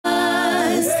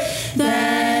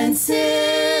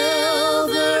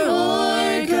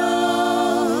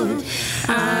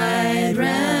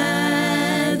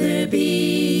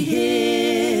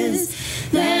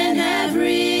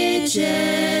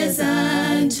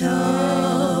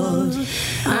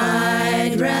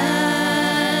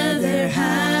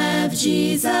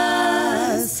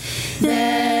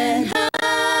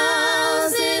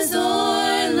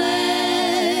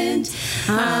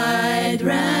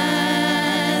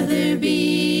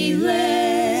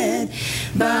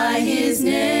his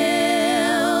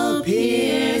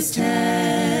nail-pierced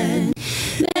hand,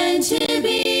 than to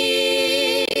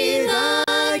be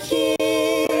the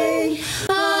king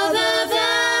of a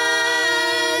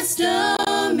vast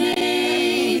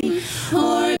domain,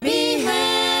 or be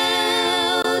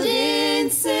held in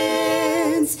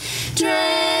sin's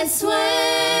dread sway.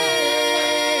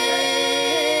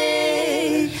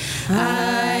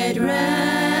 I'd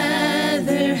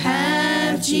rather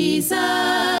have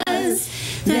Jesus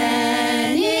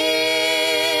than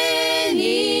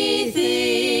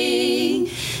anything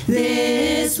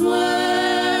this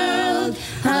world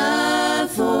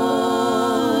affords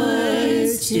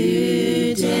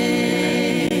today.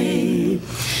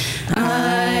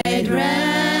 I'd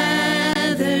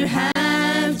rather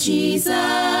have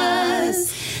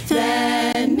Jesus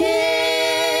than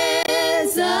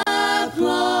men's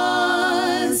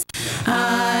applause.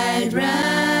 I'd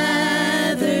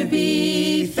rather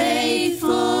be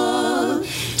faithful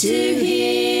to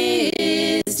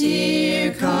his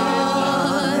dear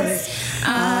cause.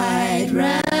 I'd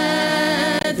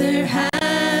rather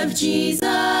have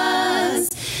Jesus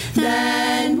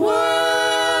than worldwide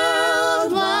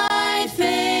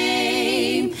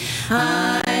fame.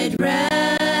 I'd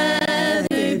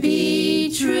rather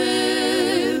be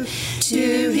true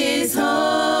to his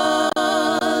holy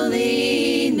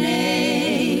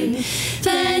name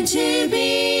than to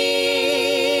be